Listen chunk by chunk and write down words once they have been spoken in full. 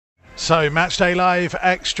So, Matchday Live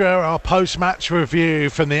Extra, our post-match review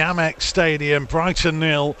from the Amex Stadium. Brighton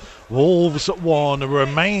 0, Wolves 1.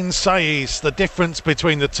 Romain Saiss, the difference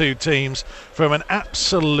between the two teams from an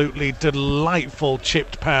absolutely delightful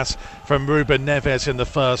chipped pass from Ruben Neves in the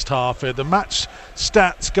first half. The match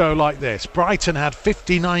stats go like this. Brighton had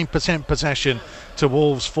 59% possession to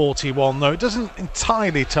Wolves 41, though it doesn't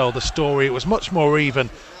entirely tell the story. It was much more even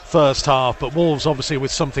first half, but Wolves obviously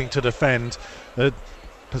with something to defend.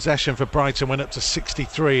 Possession for Brighton went up to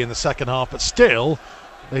 63 in the second half, but still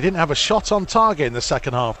they didn't have a shot on target in the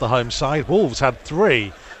second half, the home side. Wolves had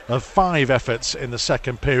 3 of 5 efforts in the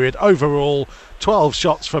second period. Overall 12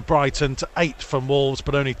 shots for Brighton to 8 from Wolves,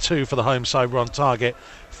 but only 2 for the home side were on target,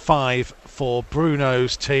 5 for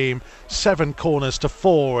Bruno's team. 7 corners to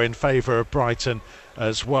 4 in favour of Brighton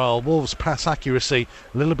as well. Wolves' pass accuracy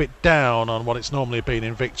a little bit down on what it's normally been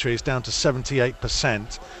in victories, down to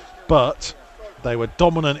 78%, but they were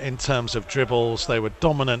dominant in terms of dribbles, they were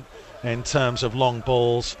dominant in terms of long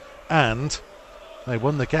balls, and they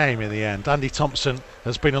won the game in the end. Andy Thompson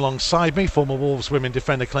has been alongside me. Former Wolves women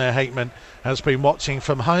defender Claire Hakeman has been watching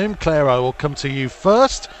from home. Claire, I will come to you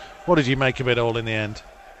first. What did you make of it all in the end?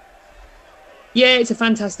 Yeah, it's a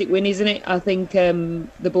fantastic win, isn't it? I think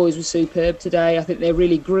the boys were superb today. I think they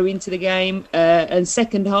really grew into the game. And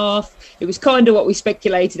second half, it was kind of what we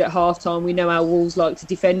speculated at half-time. We know how Wolves like to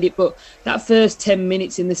defend it, but that first 10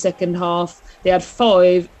 minutes in the second half, they had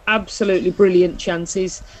 5 absolutely brilliant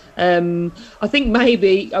chances. I think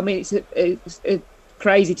maybe, I mean, it's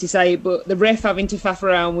crazy to say, but the ref having to faff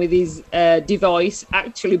around with his device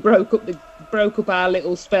actually broke up our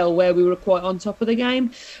little spell where we were quite on top of the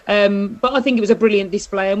game. But I think it was a brilliant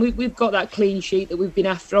display, and we've got that clean sheet that we've been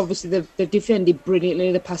after. Obviously, they've defended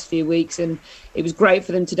brilliantly the past few weeks, and it was great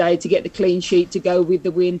for them today to get the clean sheet to go with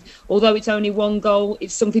the win. Although it's only 1 goal,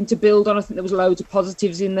 it's something to build on. I think there was loads of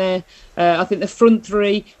positives in there. I think the front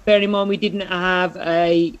 3, bearing in mind we didn't have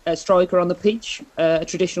a striker on the pitch, a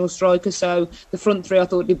traditional striker, so the front 3 I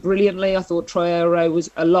thought did brilliantly. I thought Traoré was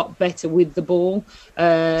a lot better with the ball.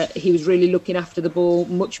 He was really looking after the ball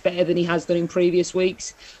much better than he has done in previous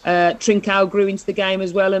weeks. Trincao grew into the game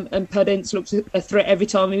as well, and Podence looked a threat every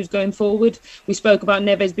time he was going forward. We spoke about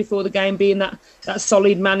Neves before the game being that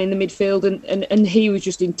solid man in the midfield, and he was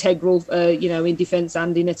just integral, in defence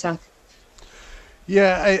and in attack.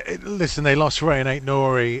 Yeah, listen, they lost Rayan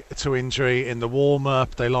Aït-Nouri to injury in the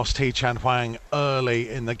warm-up. They lost Hee-Chan Hwang early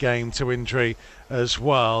in the game to injury as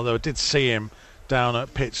well, though I did see him down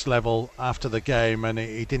at pitch level after the game, and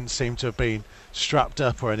he didn't seem to have been strapped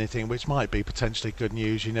up or anything, which might be potentially good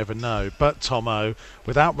news, you never know. But Tomo,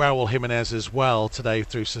 without Raúl Jiménez as well today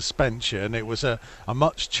through suspension, it was a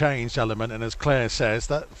much changed element, and as Claire says,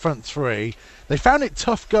 that front 3, they found it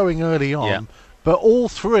tough going early on. Yeah. But all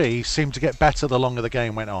 3 seemed to get better the longer the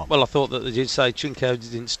game went on. Well, I thought that they did say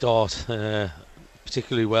Trincao didn't start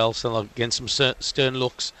particularly well, so again some stern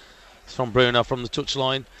looks from Bruno from the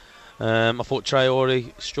touchline. I thought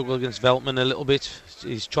Traoré struggled against Veltman a little bit.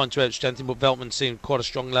 He's trying to out-strengthen him, but Veltman seemed quite a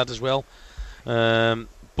strong lad as well.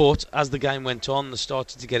 But as the game went on, they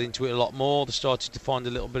started to get into it a lot more. They started to find a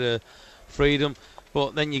little bit of freedom.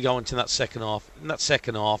 But then you go into that second half. In that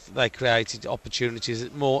second half, they created opportunities,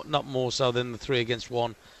 not more so than the 3 against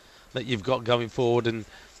 1 that you've got going forward. And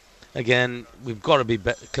again, we've got to be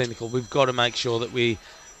clinical. We've got to make sure that we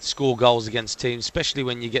score goals against teams, especially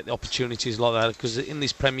when you get the opportunities like that. Because in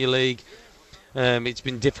this Premier League, it's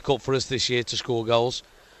been difficult for us this year to score goals.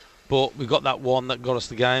 But we got that one that got us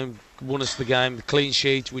the game, won us the game, the clean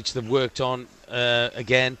sheet, which they've worked on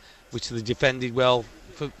again, which they defended well.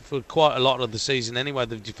 For quite a lot of the season anyway,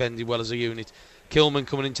 they've defended well as a unit. Kilman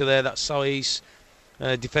coming into there, that's Saiss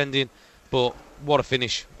defending, but what a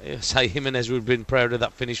finish. Say Jimenez would have been proud of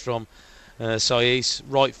that finish from Saiss.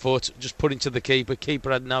 Right foot, just put into the keeper.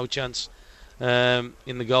 Keeper had no chance in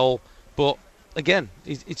the goal. But again,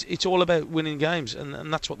 it's all about winning games,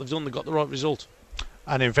 and that's what they've done. They've got the right result.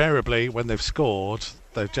 And invariably, when they've scored,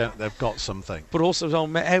 they've got something. But also, how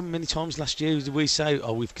many times last year did we say,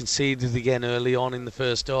 we've conceded again early on in the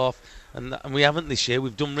first half, and we haven't this year.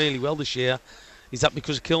 We've done really well this year. Is that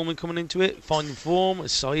because of Kilman coming into it, finding form?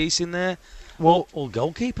 Is Saiss in there? Well, or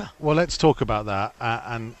goalkeeper? Well, let's talk about that.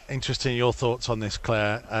 And interesting your thoughts on this,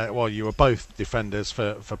 Claire. Well, you were both defenders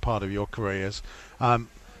for part of your careers.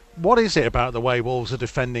 What is it about the way Wolves are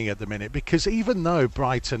defending at the minute? Because even though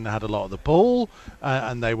Brighton had a lot of the ball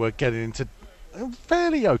and they were getting into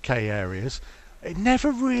fairly okay areas, it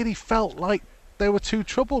never really felt like they were too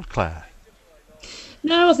troubled, Claire.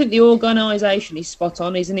 No, I think the organisation is spot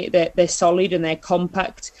on, isn't it? They're solid and they're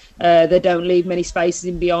compact. They don't leave many spaces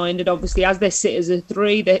in behind. And obviously, as they sit as a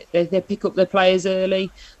three, they pick up their players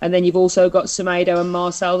early. And then you've also got Semedo and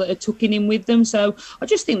Marcel that are tucking in with them. So I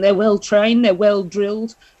just think they're well trained, they're well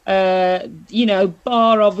drilled. Bar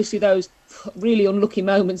obviously those really unlucky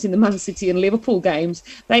moments in the Man City and Liverpool games,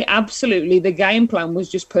 the game plan was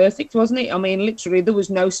just perfect, wasn't it? I mean, literally, there was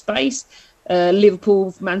no space.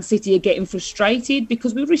 Liverpool, Man City are getting frustrated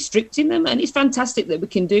because we're restricting them, and it's fantastic that we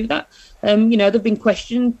can do that. They've been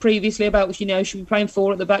questioned previously about, should we be playing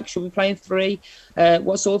 4 at the back? Should we be playing 3?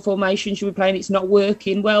 What sort of formation should we be playing? It's not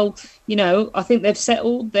working. Well, I think they've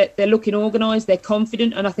settled, that they're looking organised, they're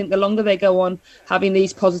confident, and I think the longer they go on having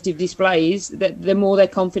these positive displays, the more their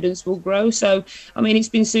confidence will grow. So, I mean, it's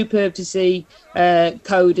been superb to see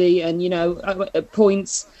Cody, and, at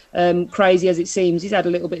points, crazy as it seems, he's had a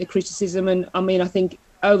little bit of criticism, and I mean, I think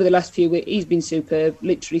over the last few weeks he's been superb,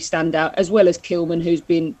 literally stand out, as well as Kilman, who's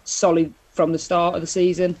been solid from the start of the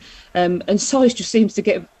season, and Saïss just seems to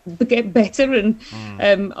get better, and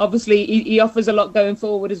obviously he offers a lot going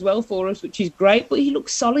forward as well for us, which is great, but he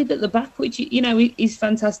looks solid at the back, which is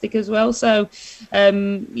fantastic as well. So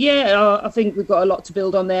I think we've got a lot to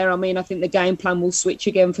build on there. I mean, I think the game plan will switch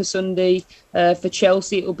again for Sunday. For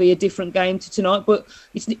Chelsea it'll be a different game to tonight, but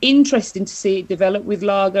it's interesting to see it develop with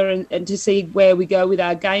Lager, and to see where we go with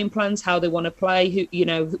our game plans, how they want to play,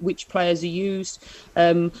 which players are used,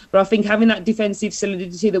 but I think having that defensive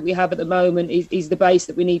solidity that we have at the moment is the base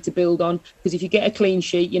that we need to build on, because if you get a clean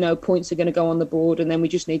sheet, points are going to go on the board, and then we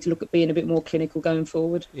just need to look at being a bit more clinical going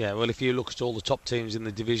forward. Yeah, well, if you look at all the top teams in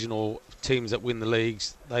the division or teams that win the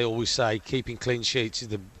leagues, they always say keeping clean sheets is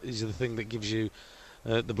the thing that gives you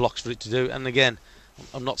the blocks for it to do. And again,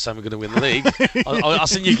 I'm not saying we're going to win the league. I've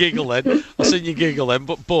seen you giggle then.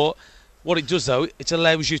 But what it does, though, it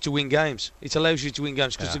allows you to win games.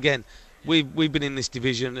 Because again, we've been in this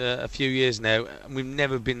division a few years now, and we've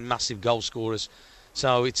never been massive goal scorers.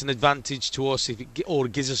 So it's an advantage to us it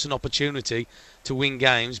gives us an opportunity to win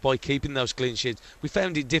games by keeping those clean sheets. We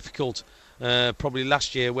found it difficult probably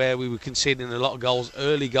last year, where we were conceding a lot of goals,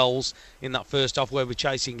 early goals in that first half, where we're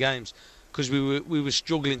chasing games, because we were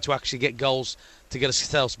struggling to actually get goals to get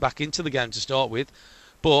ourselves back into the game to start with.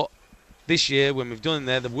 But this year, when we've done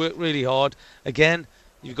there, they've worked really hard. Again,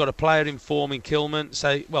 you've got a player in form in Kilman,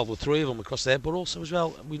 the 3 of them across there, but also as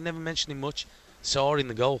well, we've never mentioned him much, Sarr in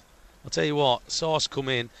the goal. I'll tell you what, Sarr's come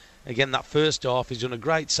in, again, that first half, he's done a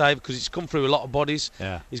great save, because it's come through a lot of bodies.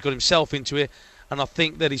 Yeah. He's got himself into it, and I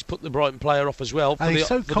think that he's put the Brighton player off as well. And he's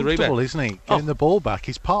so comfortable, isn't he, getting the ball back?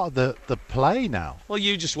 He's part of the play now. Well,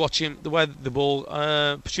 you just watch him, the way the ball...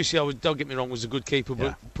 Patricio, don't get me wrong, was a good keeper,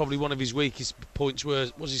 but probably one of his weakest points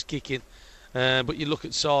was his kicking. But you look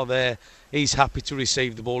at Sarr there, he's happy to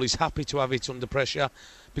receive the ball, he's happy to have it under pressure,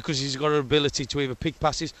 because he's got an ability to either pick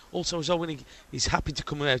passes. Also, as well, when he's happy to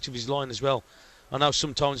come out of his line as well. I know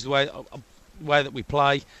sometimes the way that we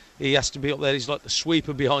play, he has to be up there. He's like the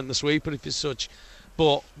sweeper behind the sweeper, if it's such.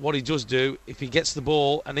 But what he does do, if he gets the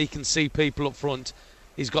ball and he can see people up front,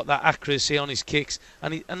 he's got that accuracy on his kicks.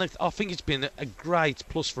 And I think it's been a great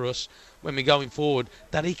plus for us when we're going forward,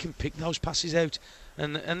 that he can pick those passes out.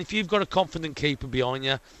 And if you've got a confident keeper behind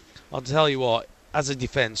you, I'll tell you what, as a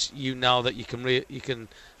defence, you know that you can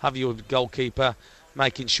have your goalkeeper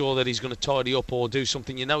making sure that he's going to tidy up or do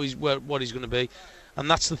something. You know what he's going to be,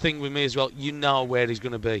 and that's the thing with me as well. You know where he's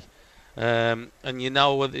going to be, and you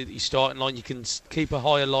know whether he's starting line. You can keep a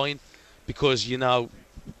higher line because you know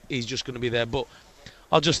he's just going to be there. But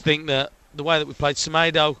I just think that the way that we played,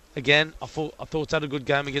 Semedo again, I thought had a good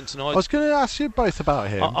game again tonight. I was going to ask you both about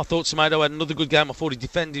him. I thought Semedo had another good game. I thought he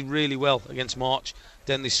defended really well against March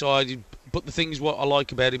down this side. But the thing is, what I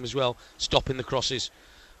like about him as well, stopping the crosses.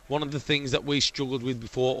 One of the things that we struggled with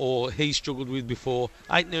before, or he struggled with before,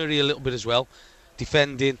 Aït-Nouri a little bit as well,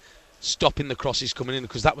 defending, stopping the crosses coming in,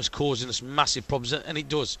 because that was causing us massive problems, and it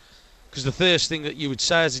does. Because the first thing that you would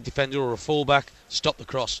say as a defender or a fullback, stop the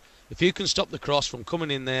cross. If you can stop the cross from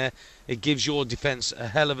coming in there, it gives your defence a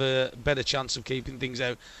hell of a better chance of keeping things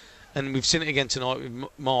out. And we've seen it again tonight with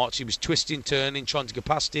March. He was twisting, turning, trying to go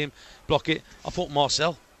past him, block it. I thought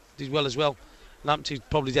Marcel did well as well. Lamptey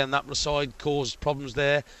probably down that side caused problems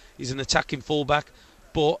there. He's an attacking fullback.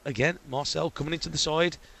 But again, Marcel coming into the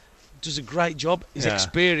side does a great job. His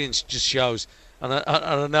experience just shows. And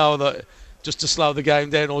I know that just to slow the game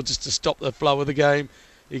down or just to stop the flow of the game,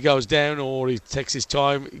 he goes down or he takes his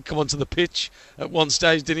time. He come onto the pitch at one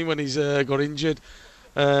stage, didn't he, when he's got injured.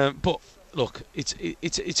 But look,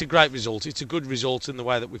 it's a great result. It's a good result in the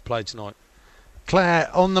way that we've played tonight. Claire,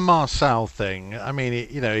 on the Marcel thing, I mean,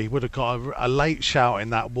 he would have got a late shout in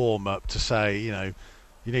that warm-up to say, you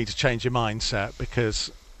need to change your mindset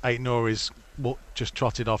because Aït-Nouri's just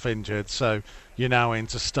trotted off injured, so you're now in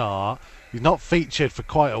to start. He's not featured for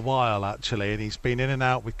quite a while, actually, and he's been in and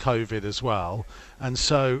out with COVID as well. And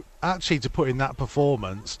so, actually, to put in that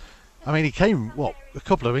performance, I mean, he came, a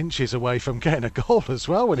couple of inches away from getting a goal as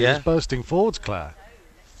well when he was bursting forwards, Claire.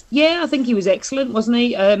 Yeah, I think he was excellent, wasn't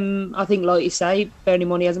he? I think, like you say, bearing in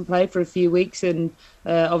mind he hasn't played for a few weeks, and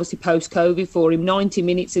obviously post-COVID for him, 90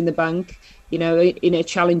 minutes in the bank, in a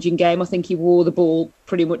challenging game. I think he wore the ball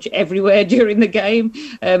pretty much everywhere during the game,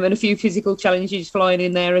 and a few physical challenges flying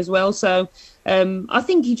in there as well. So I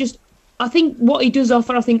think what he does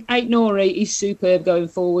offer, I think Aït-Nouri is superb going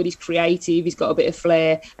forward. He's creative, he's got a bit of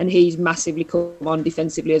flair, and he's massively come on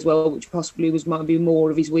defensively as well, which possibly might be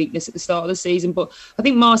more of his weakness at the start of the season. But I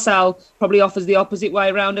think Marcel probably offers the opposite way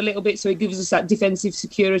around a little bit, so he gives us that defensive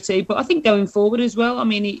security. But I think going forward as well, I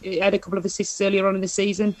mean, he had a couple of assists earlier on in the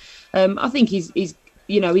season. I think he's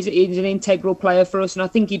an integral player for us, and I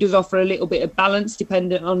think he does offer a little bit of balance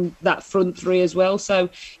dependent on that front three as well. So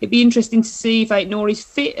it'd be interesting to see if Aït-Nouri's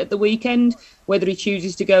fit at the weekend, whether he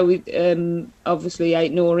chooses to go with obviously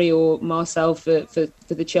Aït-Nouri or Marcel for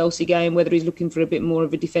the Chelsea game, whether he's looking for a bit more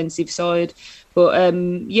of a defensive side. But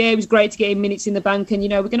it was great to get him minutes in the bank, and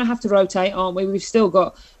we're going to have to rotate, aren't we? We've still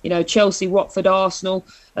got Chelsea, Watford, Arsenal,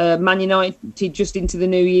 Man United just into the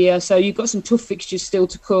new year, so you've got some tough fixtures still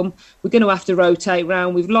to come. We're going to have to rotate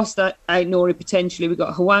round. We've lost Aït-Nouri potentially. We've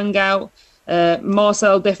got Hwang out.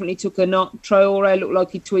 Marcel definitely took a knock. Traoré looked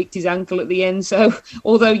like he tweaked his ankle at the end. So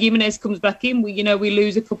although Jimenez comes back in, we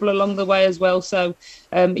lose a couple along the way as well. So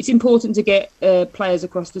it's important to get players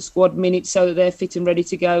across the squad minutes so that they're fit and ready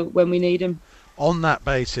to go when we need them. On that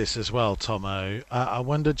basis as well, Tomo, I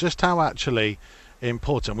wonder just how actually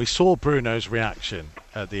important. We saw Bruno's reaction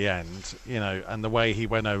at the end, and the way he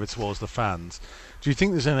went over towards the fans. Do you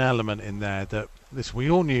think there's an element in there that we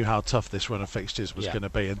all knew how tough this run of fixtures was going to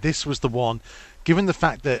be, and this was the one, given the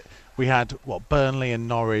fact that we had Burnley and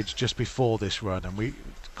Norwich just before this run, and we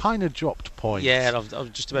kind of dropped points. Yeah, I was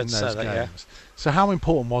just about to say that. Yeah. So how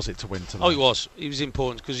important was it to win tonight? Oh, it was. It was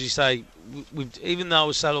important because you say, even though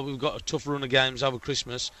we've got a tough run of games over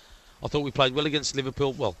Christmas, I thought we played well against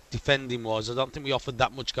Liverpool. Well, defending wise, I don't think we offered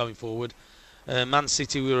that much going forward. Man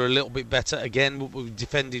City, we were a little bit better again, but we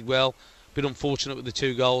defended well. A bit unfortunate with the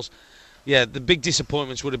 2 goals. Yeah, the big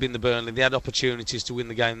disappointments would have been the Burnley. They had opportunities to win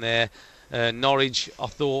the game there. Norwich, I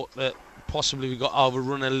thought that possibly we got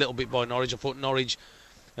overrun a little bit by Norwich. I thought Norwich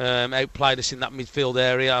outplayed us in that midfield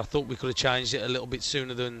area. I thought we could have changed it a little bit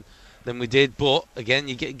sooner than we did. But again,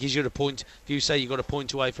 it gives you a point. If you say you got a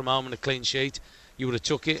point away from home and a clean sheet, you would have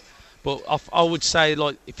took it. But I would say,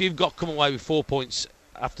 if you've come away with 4 points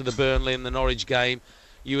after the Burnley and the Norwich game,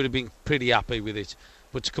 you would have been pretty happy with it.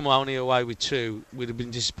 But to come only away with 2 would have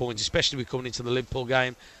been disappointing, especially with coming into the Liverpool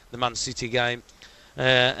game, the Man City game.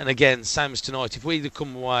 And again, same as tonight. If we'd have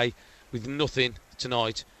come away with nothing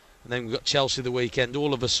tonight, and then we've got Chelsea the weekend,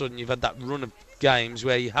 all of a sudden you've had that run of games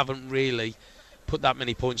where you haven't really put that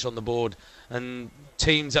many points on the board. And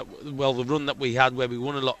teams the run that we had where we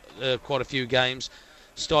won quite a few games,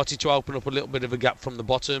 started to open up a little bit of a gap from the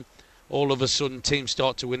bottom. All of a sudden teams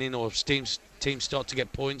start to win in, or teams start to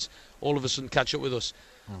get points, all of a sudden catch up with us.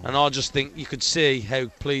 And I just think you could see how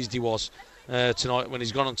pleased he was tonight when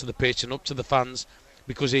he's gone onto the pitch and up to the fans,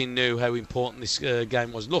 because he knew how important this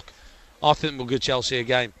game was. Look, I think we'll give Chelsea a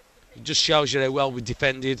game. It just shows you how well we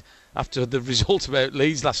defended after the result about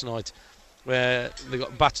Leeds last night, where they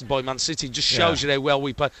got battered by Man City. It just shows you how well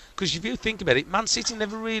we played. Because if you think about it, Man City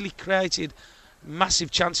never really created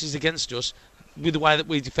massive chances against us with the way that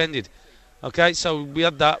we defended. Okay, so we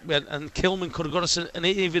had that, and Kilman could have got us an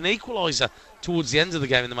even equaliser towards the end of the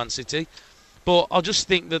game in the Man City. But I just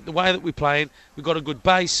think that the way that we're playing, we've got a good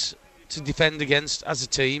base to defend against as a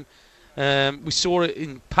team. We saw it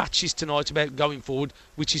in patches tonight about going forward,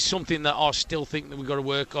 which is something that I still think that we've got to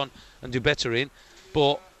work on and do better in.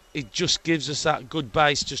 But it just gives us that good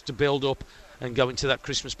base just to build up and go into that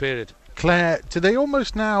Christmas period. Claire, do they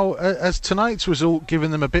almost now, as tonight's result, giving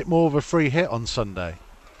them a bit more of a free hit on Sunday?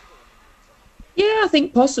 Yeah, I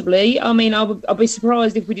think possibly. I mean, I'd be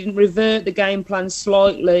surprised if we didn't revert the game plan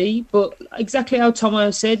slightly. But exactly how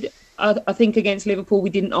Tomo said, I think against Liverpool we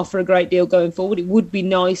didn't offer a great deal going forward. It would be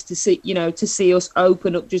nice to see us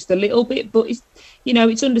open up just a little bit, but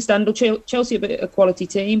it's understandable. Chelsea are a quality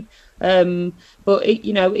team, but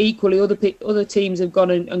equally other teams have gone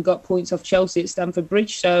and got points off Chelsea at Stamford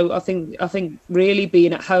Bridge. So I think really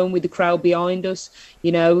being at home with the crowd behind us,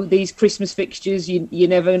 these Christmas fixtures, you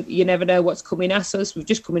never know what's coming at us. We're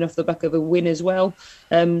just coming off the back of a win as well,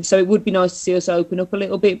 so it would be nice to see us open up a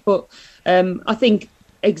little bit. But I think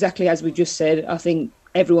exactly as we just said, I think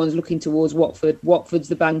everyone's looking towards Watford. Watford's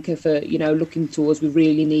the banker for, looking towards, we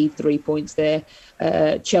really need 3 points there.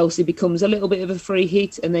 Chelsea becomes a little bit of a free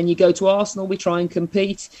hit, and then you go to Arsenal, we try and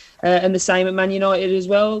compete, and the same at Man United as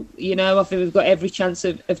well. I think we've got every chance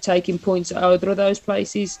of taking points at either of those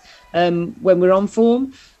places when we're on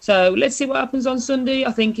form. So let's see what happens on Sunday.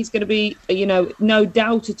 I think it's going to be, no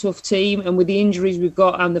doubt a tough team, and with the injuries we've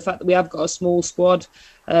got and the fact that we have got a small squad,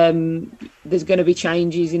 there's going to be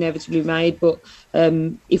changes inevitably made, but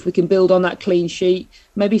if we can build on that clean sheet,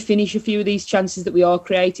 maybe finish a few of these chances that we are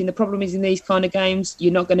creating. The problem is in these kind of games,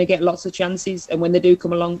 you're not going to get lots of chances, and when they do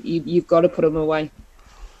come along, you've got to put them away.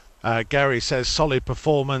 Gary says solid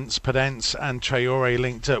performance. Podence and Traore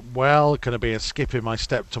linked up well. Going to be a skip in my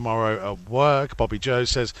step tomorrow at work. Bobby Joe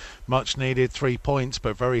says much needed 3 points,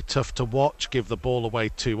 but very tough to watch. Give the ball away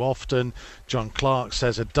too often. John Clark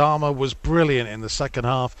says Adama was brilliant in the second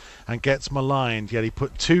half and gets maligned, yet he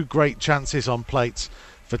put 2 great chances on plates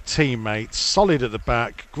for teammates. Solid at the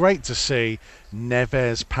back. Great to see.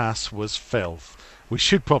 Neves' pass was filth. We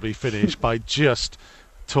should probably finish by just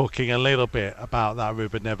talking a little bit about that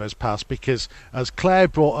Ruben Neves pass, because as Claire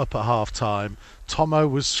brought up at half time, Tomo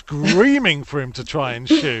was screaming for him to try and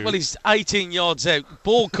shoot. Well, he's 18 yards out,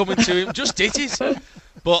 ball coming to him, just hit it.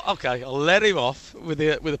 But okay, I'll let him off with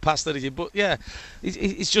the pass that he did. But yeah,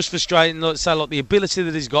 it's just frustrating. Like the ability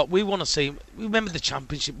that he's got. We want to see him. We remember the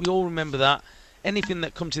Championship. We all remember that. Anything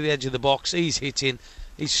that comes to the edge of the box, he's hitting.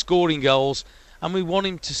 He's scoring goals, and we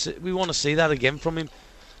want to see that again from him.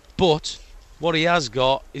 But what he has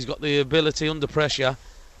got, he's got the ability under pressure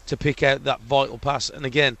to pick out that vital pass. And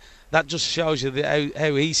again, that just shows you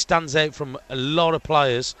how he stands out from a lot of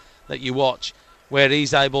players that you watch, where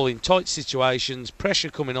he's able, in tight situations,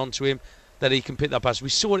 pressure coming onto him, that he can pick that pass. We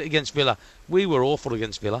saw it against Villa. We were awful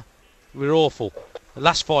against Villa. We were awful. The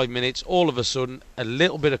last 5 minutes, all of a sudden, a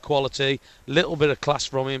little bit of quality, a little bit of class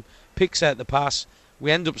from him, picks out the pass.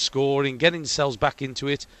 We end up scoring, getting ourselves back into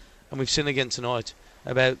it, and we've seen again tonight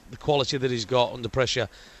about the quality that he's got under pressure.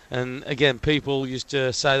 And again, people used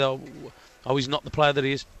to say that, he's not the player that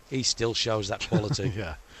he is. He still shows that quality.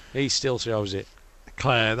 Yeah, he still shows it.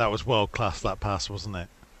 Claire, that was world class, that pass, wasn't it?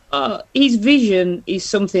 His vision is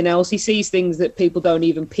something else. He sees things that people don't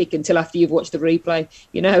even pick until after you've watched the replay.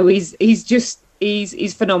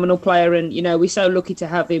 He's a phenomenal player, and we're so lucky to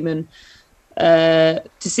have him, and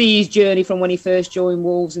to see his journey from when he first joined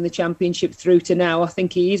Wolves in the Championship through to now. I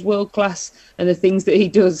think he is world class, and the things that he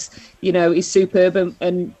does, is superb.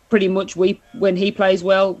 And pretty much when he plays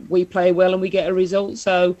well, we play well, and we get a result.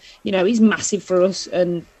 So he's massive for us,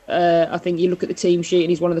 and I think you look at the team sheet, and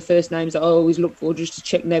he's one of the first names that I always look for just to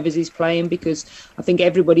check Neves is playing, because I think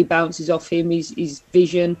everybody bounces off him. His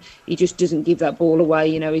vision, he just doesn't give that ball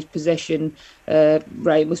away. His possession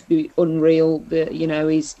rate must be unreal.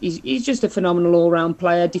 He's just a phenomenal all-round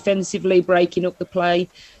player, defensively breaking up the play,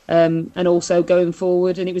 and also going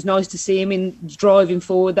forward. And it was nice to see him in driving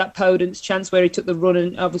forward. That Podence chance where he took the run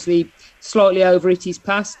and obviously slightly over it his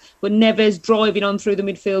pass, but Neves driving on through the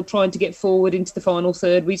midfield, trying to get forward into the final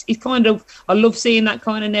third. I love seeing that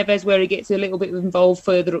kind of Neves where he gets a little bit involved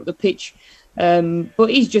further up the pitch. But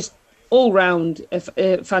he's just all round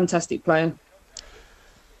a fantastic player.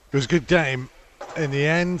 It was a good game. In the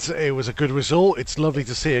end, it was a good result. It's lovely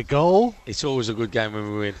to see a goal. It's always a good game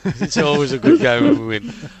when we win. It's always a good game when we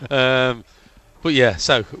win. But yeah,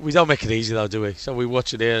 so we don't make it easy though, do we? So we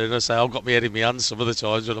watch it here, and I say, I've got my head in my hands some of the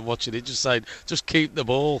times when I'm watching it, just saying, just keep the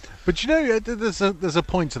ball. But there's a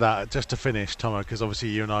point to that, just to finish, Tomo, because obviously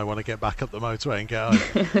you and I want to get back up the motorway and get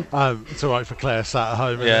home. It's all right for Claire sat at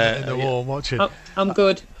home in the warm watching. I'm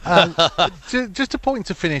good. Just a point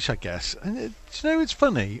to finish, I guess. And it's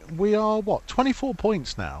funny. We are 24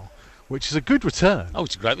 points now, which is a good return. Oh,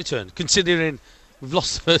 it's a great return considering we've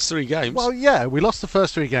lost the first 3 games. Well, yeah, we lost the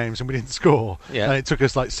first 3 games and we didn't score. Yeah. And it took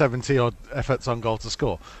us like 70 odd efforts on goal to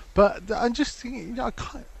score. But I'm just thinking,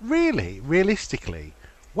 realistically,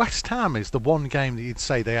 West Ham is the one game that you'd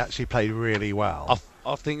say they actually played really well.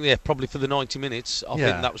 I think, probably for the 90 minutes. I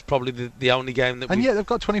think that was probably the only game that. And yet they've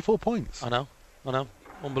got 24 points. I know.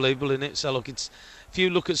 Unbelievable, isn't it? So look, if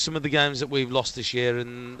you look at some of the games that we've lost this year,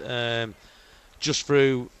 and just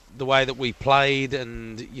through the way that we played,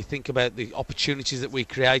 and you think about the opportunities that we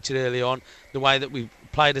created early on, the way that we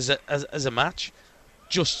played as a match,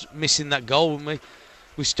 just missing that goal, wouldn't we?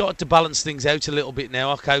 We started to balance things out a little bit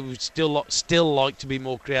now. Okay, we still like to be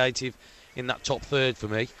more creative in that top third for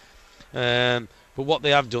me. But what they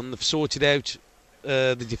have done, they've sorted out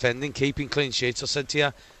the defending, keeping clean sheets. I said to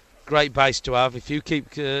you, great base to have. If you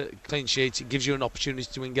keep clean sheets, it gives you an opportunity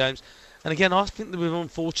to win games. And again, I think that we were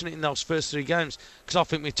unfortunate in those first 3 games because I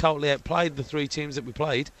think we totally outplayed the 3 teams that we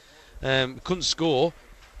played. Couldn't score,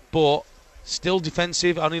 but still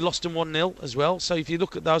defensive. Only lost them 1-0 as well. So if you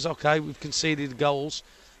look at those, okay, we've conceded goals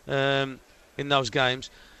in those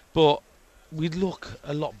games, but we look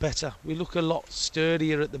a lot better. We look a lot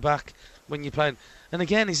sturdier at the back when you're playing. And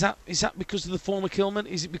again, is that because of the form of Kilman?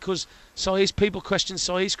 Is it because Saiz? People question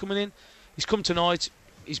Saiz coming in. He's come tonight.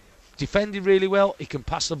 He's defended really well. He can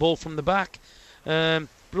pass the ball from the back, but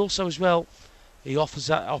also as well, he offers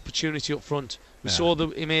that opportunity up front. We saw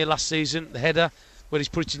him here last season, the header where he's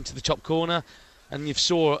put it into the top corner, and you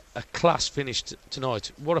saw a class finish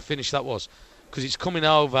tonight. What a finish that was, because it's coming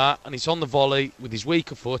over and it's on the volley with his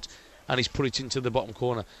weaker foot, and he's put it into the bottom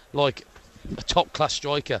corner like a top class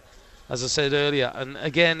striker, as I said earlier. And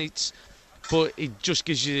again, it just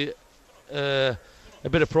gives you a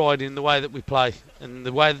bit of pride in the way that we play and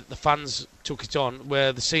the way that the fans took it on,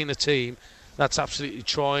 where they're seeing a team that's absolutely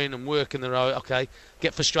trying and working their own. Okay,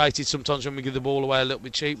 get frustrated sometimes when we give the ball away a little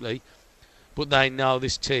bit cheaply, but they know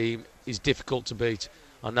this team is difficult to beat.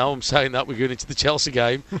 I know I'm saying that we're going into the Chelsea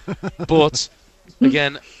game, but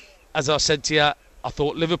again, as I said to you, I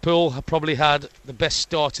thought Liverpool have probably had the best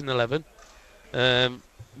starting 11,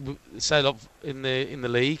 say up in the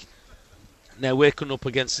league. Now we're coming up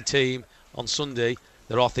against a team on Sunday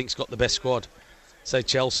that I think's got the best squad. Say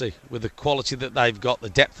Chelsea, with the quality that they've got, the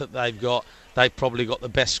depth that they've got, they've probably got the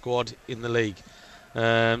best squad in the league.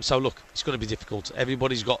 So look, it's going to be difficult.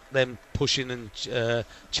 Everybody's got them pushing and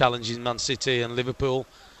challenging Man City and Liverpool.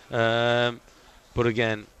 But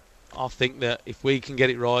again, I think that if we can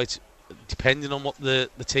get it right, depending on what the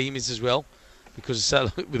team is as well, because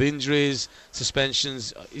with injuries,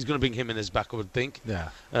 suspensions, he's going to bring Jimenez back, I would think. Yeah.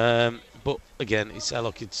 But again, it's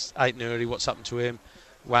Ait Nouri, what's happened to him?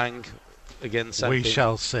 Wang, again, same We thing.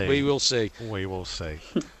 shall see. We will see. We will see.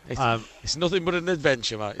 It's nothing but an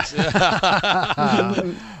adventure, mate.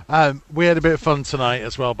 We had a bit of fun tonight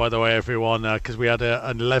as well, by the way, everyone, because we had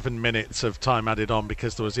 11 minutes of time added on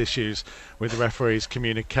because there was issues with the referees'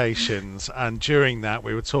 communications, and during that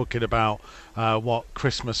we were talking about what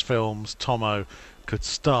Christmas films Tomo could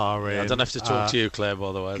star in. I don't have to talk to you, Claire,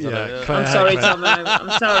 by the way. Claire, I'm sorry, Tomo.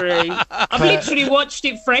 I'm sorry. I've literally watched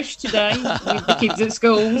it fresh today with the kids at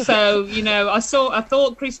school. So, I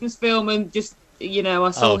thought Christmas film and just,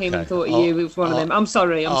 I saw him and thought you. It was one of them. I'm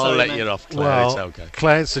sorry. I'll let mate. you off, Claire. Well, it's okay.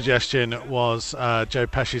 Claire's suggestion was Joe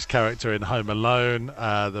Pesci's character in Home Alone,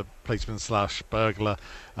 the policeman / burglar.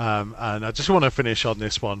 And I just want to finish on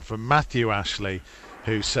this one from Matthew Ashley,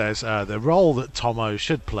 who says the role that Tomo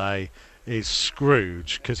should play is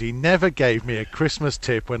Scrooge, because he never gave me a Christmas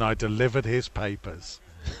tip when I delivered his papers.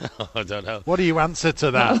 I don't know. What do you answer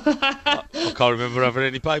to that? I can't remember having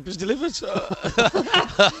any papers delivered.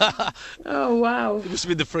 Oh, wow. It must have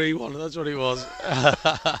been the free one. That's what it was.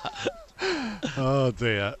 Oh,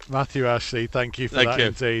 dear. Matthew Ashley, thank you for that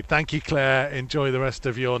indeed. Thank you, Claire. Enjoy the rest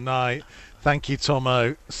of your night. Thank you,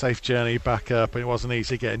 Tomo. Safe journey back up. It wasn't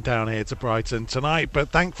easy getting down here to Brighton tonight,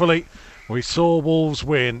 but thankfully we saw Wolves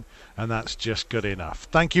win, and that's just good enough.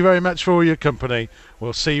 Thank you very much for all your company.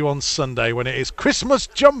 We'll see you on Sunday when it is Christmas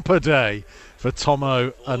Jumper Day for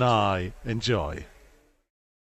Tomo and I. Enjoy.